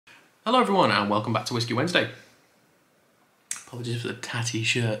Hello everyone and welcome back to Whisky Wednesday. Apologies for the tatty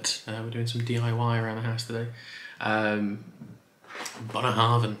shirt, we're doing some DIY around the house today.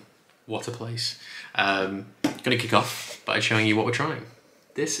 Bunnahabhain, what a place. Gonna kick off by showing you what we're trying.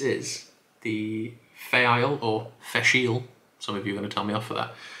 This is the Feis Ile, or Feis Ile, some of you are going to tell me off for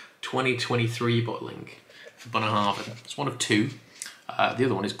that, 2023 bottling for Bunnahabhain. It's one of two. The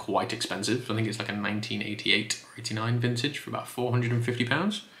other one is quite expensive. I think it's like a 1988 or 89 vintage for about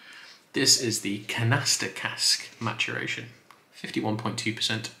 £450. This is the Canasta Cask maturation,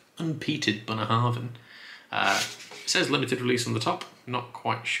 51.2% unpeated Bunnahabhain. It says limited release on the top, not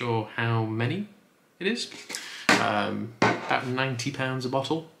quite sure how many it is. About £90 a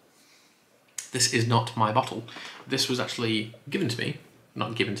bottle. This is not my bottle. This was actually given to me,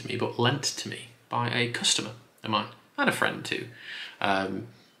 not given to me, but lent to me by a customer of mine and a friend too.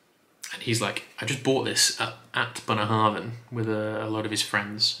 And he's like, I just bought this at Bunnahabhain with a lot of his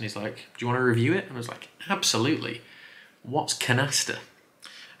friends. And he's like, do you want to review it? And I was like, absolutely. What's Canasta?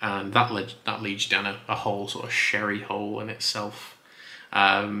 And that leads down a whole sort of sherry hole in itself.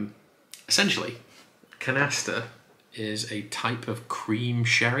 Essentially, Canasta is a type of cream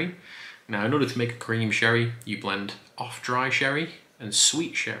sherry. Now, in order to make a cream sherry, you blend off-dry sherry and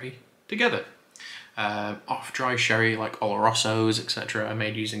sweet sherry together. Off-dry sherry like Olorosos, etc. are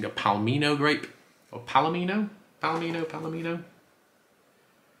made using a Palomino grape, or Palomino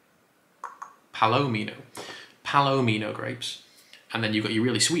grapes. And then you've got your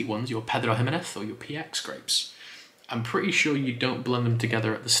really sweet ones, your Pedro Ximinez or your PX grapes. I'm pretty sure you don't blend them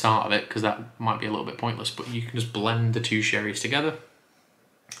together at the start of it because that might be a little bit pointless, but you can just blend the two sherries together.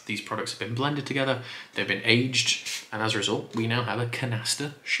 These products have been blended together, they've been aged, and as a result, we now have a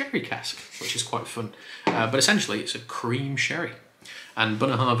Canasta sherry cask, which is quite fun. But essentially, it's a cream sherry. And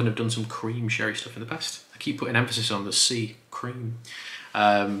Bunnahabhain have done some cream sherry stuff in the past. I keep putting emphasis on the C, cream.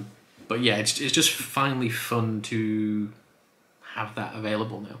 But yeah, it's just finally fun to have that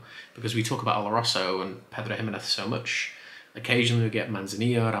available now, because we talk about Oloroso and Pedro Ximinez so much. Occasionally we get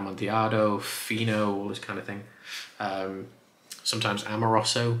Manzanillo, Amontillado, Fino, all this kind of thing. Sometimes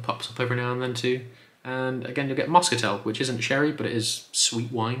Amoroso pops up every now and then too. And again, you'll get Moscatel, which isn't sherry, but it is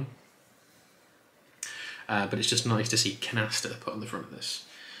sweet wine. But it's just nice to see Canasta put on the front of this.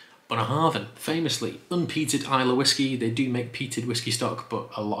 Bunnahabhain, famously, unpeated Islay whiskey. They do make peated whiskey stock,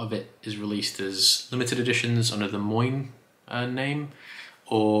 but a lot of it is released as limited editions under the Moyne name.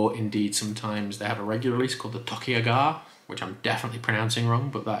 Or indeed, sometimes they have a regular release called the Tokiagar, which I'm definitely pronouncing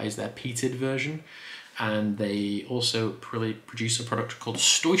wrong, but that is their peated version. And they also produce a product called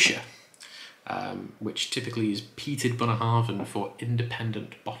Stoisha, which typically is peated Bunnahabhain for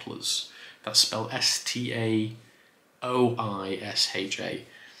independent bottlers. That's spelled S-T-A-O-I-S-H-A.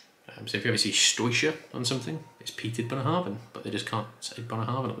 So if you ever see Stoisha on something, it's peated Bunnahabhain, but they just can't say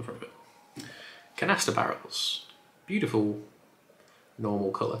Bunnahabhain on the front of it. Canasta barrels, beautiful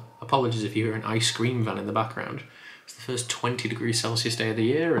normal colour. Apologies if you hear an ice cream van in the background. It's the first 20 degrees Celsius day of the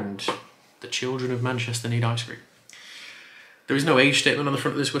year, and the children of Manchester need ice cream. There is no age statement on the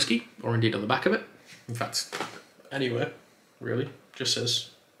front of this whiskey, or indeed on the back of it. In fact, anywhere, really. Just says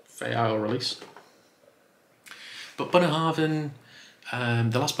Feis Ile release. But Bunnahabhain,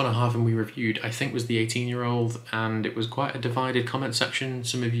 the last Bunnahabhain we reviewed, I think was the 18-year-old, and it was quite a divided comment section.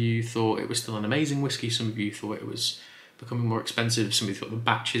 Some of you thought it was still an amazing whiskey, some of you thought it was becoming more expensive, some of you thought the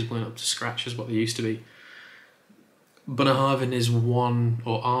batches weren't up to scratch as what they used to be. Bunnahabhain is one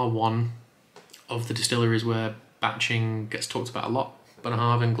of the distilleries where batching gets talked about a lot.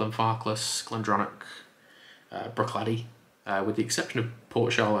 Bunnahabhain, Glenfarclas, Glendronach, Bruichladdich, with the exception of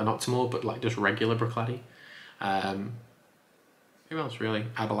Port Charlotte and Octomore, but like just regular Bruichladdich. Who else really?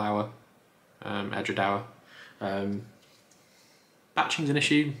 Aberlour, Edgedour. Batching's an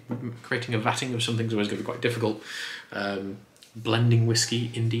issue. Creating a vatting of something is always going to be quite difficult. Blending whiskey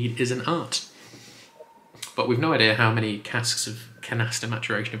indeed is an art. But we've no idea how many casks of Canasta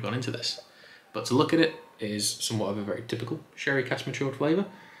maturation have gone into this. But to look at it is somewhat of a very typical sherry cask matured flavour.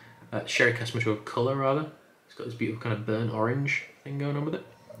 Sherry cask matured colour, rather. It's got this beautiful kind of burnt orange thing going on with it.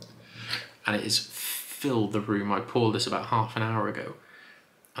 And it has filled the room. I poured this about half an hour ago.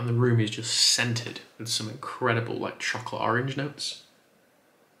 And the room is just scented with some incredible like chocolate orange notes.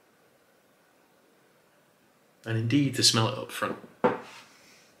 And indeed to smell it up front.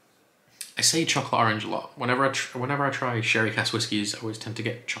 I say chocolate orange a lot. Whenever I try sherry cask whiskies, I always tend to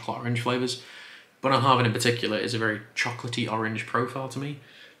get chocolate orange flavours. Bunnahabhain in particular is a very chocolatey orange profile to me.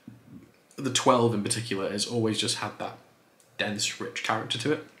 The 12 in particular has always just had that dense, rich character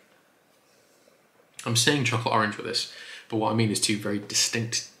to it. I'm saying chocolate orange with this, but what I mean is two very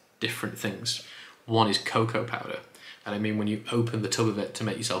distinct, different things. One is cocoa powder, And I mean, when you open the tub of it to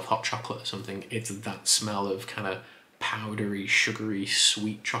make yourself hot chocolate or something, it's that smell of kind of powdery, sugary,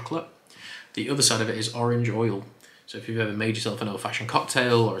 sweet chocolate. The other side of it is orange oil. So if you've ever made yourself an old-fashioned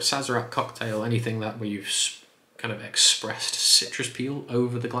cocktail or a Sazerac cocktail, anything that where you've kind of expressed citrus peel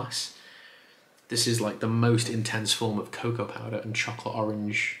over the glass, this is like the most intense form of cocoa powder and chocolate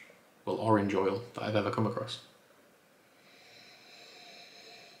orange, well, orange oil that I've ever come across.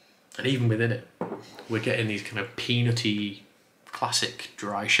 And even within it, we're getting these kind of peanutty, classic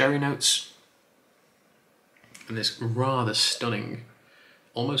dry sherry notes. And this rather stunning,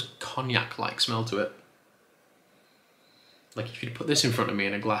 almost cognac-like smell to it. Like if you'd put this in front of me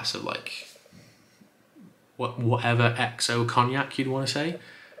in a glass of like, whatever XO cognac you'd want to say,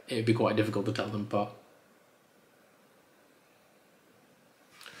 it'd be quite difficult to tell them apart.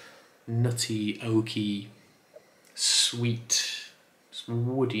 Nutty, oaky, sweet,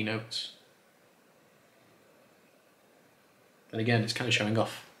 woody notes. And again, it's kind of showing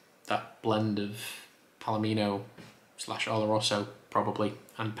off that blend of Palomino / Oloroso probably,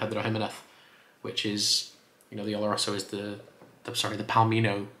 and Pedro Ximinez, which is, you know, the Oloroso is the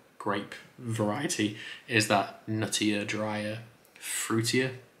Palomino grape variety is that nuttier, drier,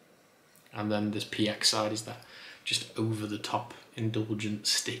 fruitier. And then this PX side is that just over the top, indulgent,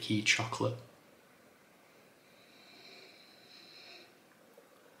 sticky chocolate.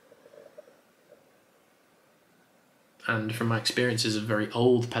 And from my experiences of very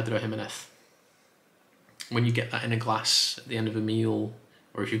old Pedro Ximinez, when you get that in a glass at the end of a meal,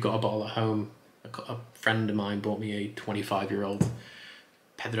 or if you've got a bottle at home, a friend of mine bought me a 25-year-old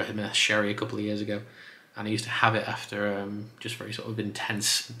Pedro Ximinez sherry a couple of years ago, and I used to have it after just very sort of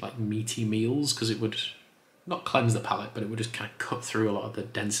intense, like meaty meals, because it would not cleanse the palate, but it would just kind of cut through a lot of the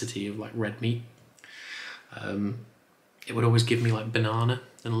density of like red meat. It would always give me like banana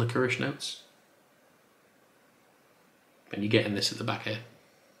and licorice notes. And you get in this at the back here.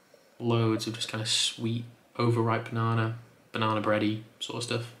 Loads of just kind of sweet, overripe banana bready sort of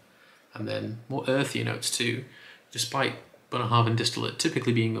stuff. And then more earthy notes too. Despite Bunnahabhain distillate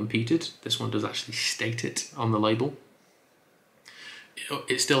typically being unpeated, this one does actually state it on the label.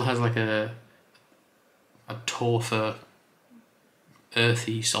 It still has like a torfa,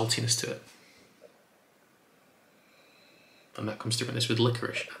 earthy saltiness to it. And that comes through in this with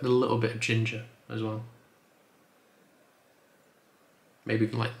licorice and a little bit of ginger as well. Maybe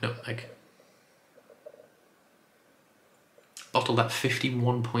even like nutmeg. Bottled at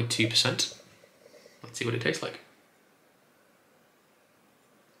 51.2%. Let's see what it tastes like.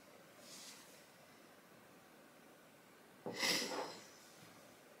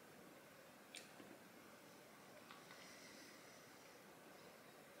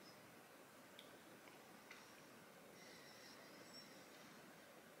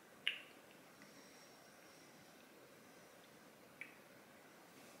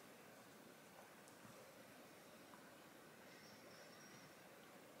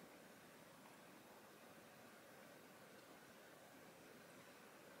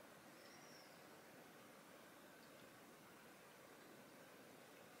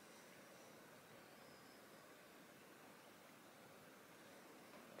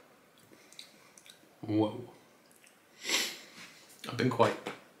 Whoa. I've been quite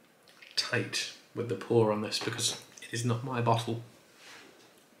tight with the pour on this because it is not my bottle.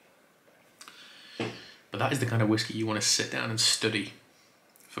 But that is the kind of whiskey you want to sit down and study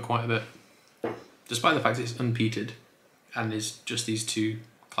for quite a bit. Despite the fact it's unpeated and is just these two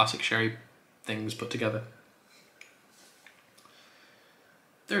classic sherry things put together.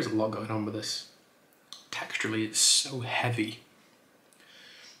 There's a lot going on with this. Texturally, it's so heavy.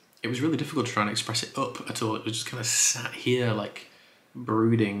 It was really difficult to try and express it up at all. It was just kind of sat here like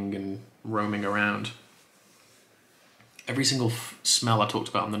brooding and roaming around. Every single smell I talked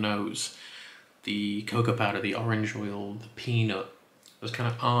about on the nose, the cocoa powder, the orange oil, the peanut, those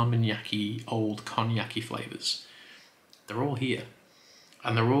kind of armagnac-y, old cognac-y flavours, they're all here.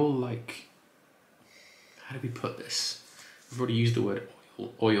 And they're all like, how do we put this? We've already used the word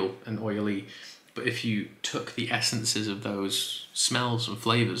oil and oily. But if you took the essences of those smells and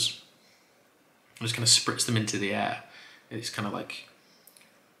flavours and just kind of spritz them into the air, it's kind of like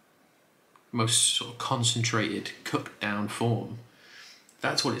most sort of concentrated, cooked down form.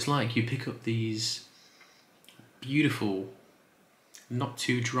 That's what it's like. You pick up these beautiful, not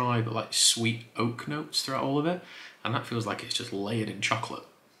too dry, but like sweet oak notes throughout all of it. And that feels like it's just layered in chocolate.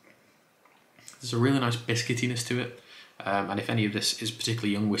 There's a really nice biscuitiness to it. And if any of this is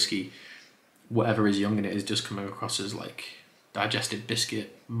particularly young whiskey, whatever is young in it is just coming across as like digested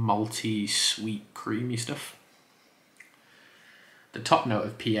biscuit, malty, sweet, creamy stuff. The top note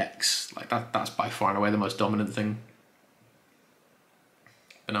of PX, like that's by far and away the most dominant thing.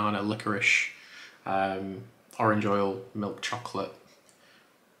 banana, licorice, orange oil, milk chocolate,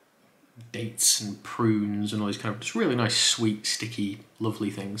 dates and prunes and all these kind of just really nice, sweet, sticky, lovely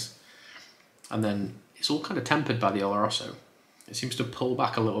things. And then it's all kind of tempered by the Oloroso. It seems to pull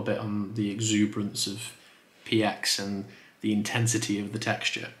back a little bit on the exuberance of PX and the intensity of the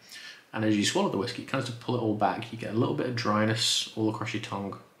texture. And as you swallow the whiskey, kind of to pull it all back, you get a little bit of dryness all across your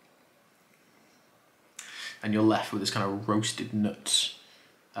tongue. And you're left with this kind of roasted nuts,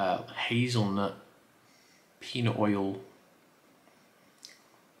 hazelnut, peanut oil,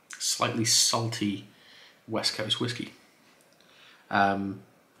 slightly salty West Coast whiskey.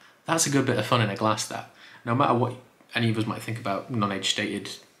 That's a good bit of fun in a glass, that. No matter what any of us might think about non-age stated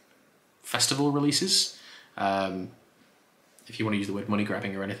festival releases, if you want to use the word money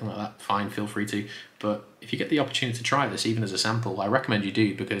grabbing or anything like that, fine, feel free to. But if you get the opportunity to try this, even as a sample, I recommend you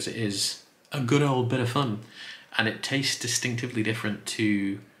do, because it is a good old bit of fun. And it tastes distinctively different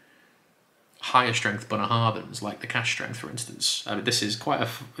to higher strength Bunnahabhains, like the cask strength, for instance. I mean, this is quite a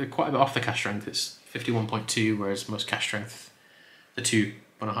bit off the cask strength. It's 51.2, whereas most cask strength, the two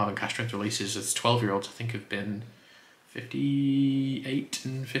Bunnahabhain cask strength releases as 12-year-olds, I think, have been 58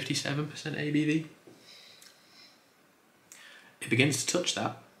 and 57% ABV. It begins to touch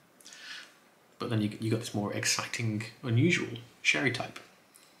that, but then you got this more exciting, unusual sherry type.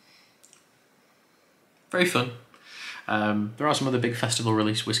 Very fun. There are some other big festival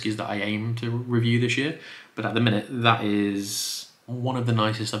release whiskies that I aim to review this year, but at the minute that is one of the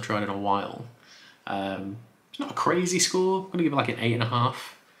nicest I've tried in a while. It's not a crazy score. I'm going to give it like an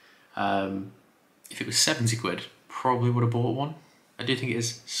 8.5. If it was 70 quid, probably would have bought one. I do think it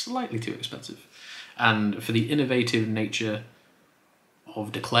is slightly too expensive. And for the innovative nature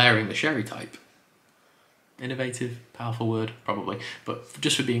of declaring the sherry type, innovative, powerful word, probably, but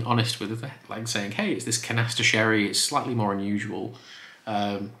just for being honest with it, like saying, hey, it's this canasta sherry, it's slightly more unusual,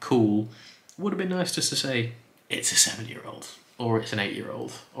 cool, would have been nice just to say, it's a 7-year-old, or it's an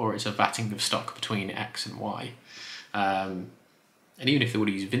 8-year-old, or it's a vatting of stock between X and Y. And even if they would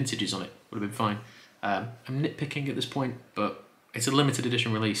have used vintages on it, would have been fine. I'm nitpicking at this point, but it's a limited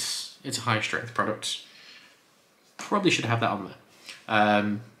edition release, it's a high strength product, probably should have that on there.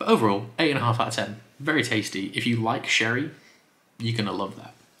 But overall, 8.5 out of 10. Very tasty. If you like sherry, you're going to love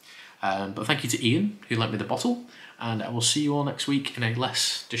that. But thank you to Ian, who lent me the bottle, and I will see you all next week in a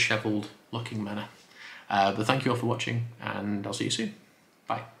less dishevelled looking manner. But thank you all for watching, and I'll see you soon.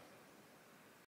 Bye.